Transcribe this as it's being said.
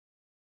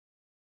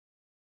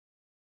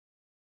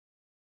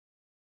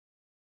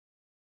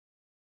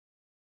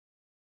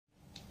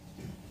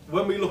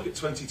when we look at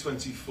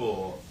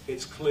 2024,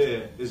 it's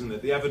clear, isn't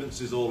it? The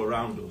evidence is all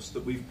around us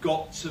that we've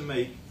got to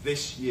make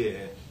this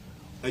year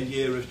a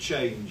year of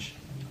change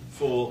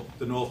for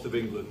the north of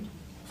England,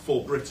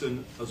 for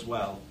Britain as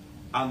well.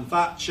 And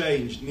that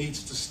change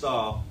needs to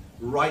start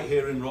right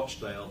here in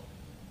Rochdale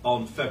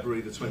on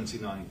February the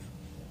 29th,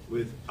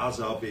 with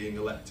Azar being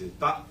elected.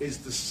 That is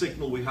the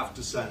signal we have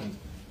to send,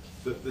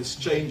 that this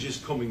change is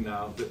coming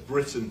now, that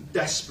Britain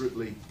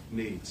desperately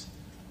needs.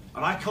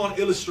 And I can't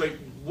illustrate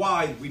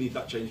why we need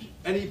that change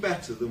any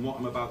better than what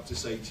I'm about to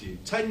say to you.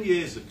 10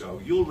 years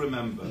ago, you'll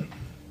remember,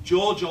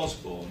 George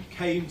Osborne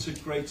came to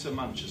Greater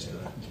Manchester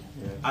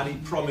and he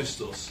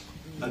promised us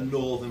a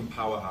northern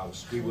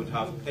powerhouse. We would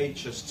have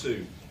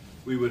HS2.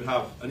 We would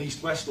have an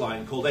east-west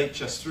line called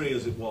HS3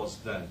 as it was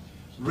then.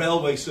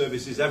 Railway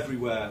services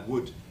everywhere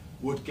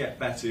would get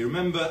better. You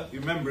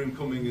remember him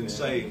coming and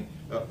saying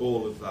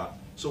all of that.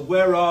 So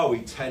where are we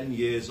 10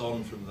 years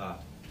on from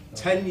that?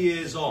 10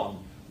 years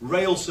on,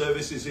 rail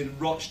services in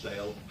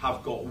Rochdale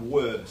have got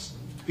worse.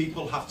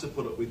 People have to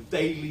put up with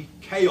daily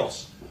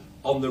chaos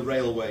on the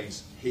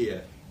railways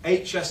here.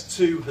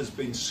 HS2 has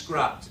been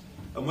scrapped.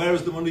 And where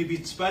has the money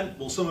been spent?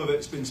 Well, some of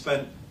it's been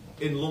spent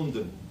in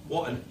London.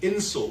 What an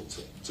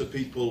insult to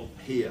people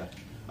here.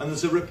 And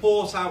there's a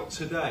report out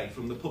today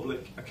from the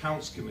Public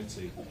Accounts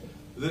Committee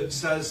that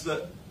says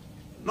that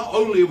not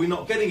only are we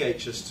not getting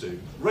HS2,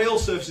 rail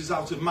services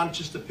out of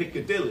Manchester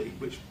Piccadilly,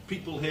 which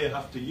people here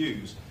have to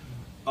use,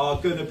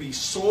 are going to be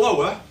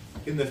slower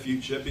in the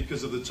future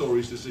because of the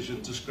Tories'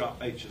 decision to scrap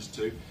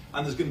HS2,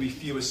 and there's going to be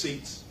fewer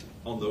seats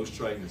on those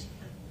trains.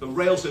 The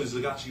rail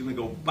services are actually going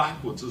to go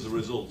backwards as a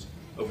result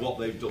of what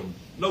they've done.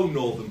 No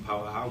northern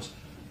powerhouse,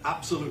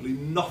 absolutely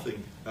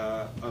nothing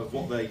of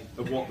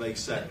what they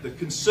said. The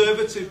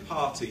Conservative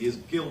Party is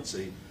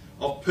guilty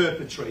of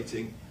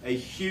perpetrating a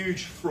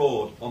huge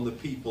fraud on the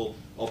people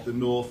of the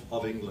north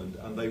of England,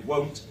 and they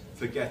won't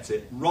forget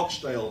it.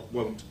 Rochdale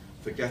won't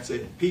forget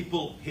it.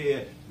 People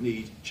here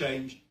need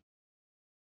change.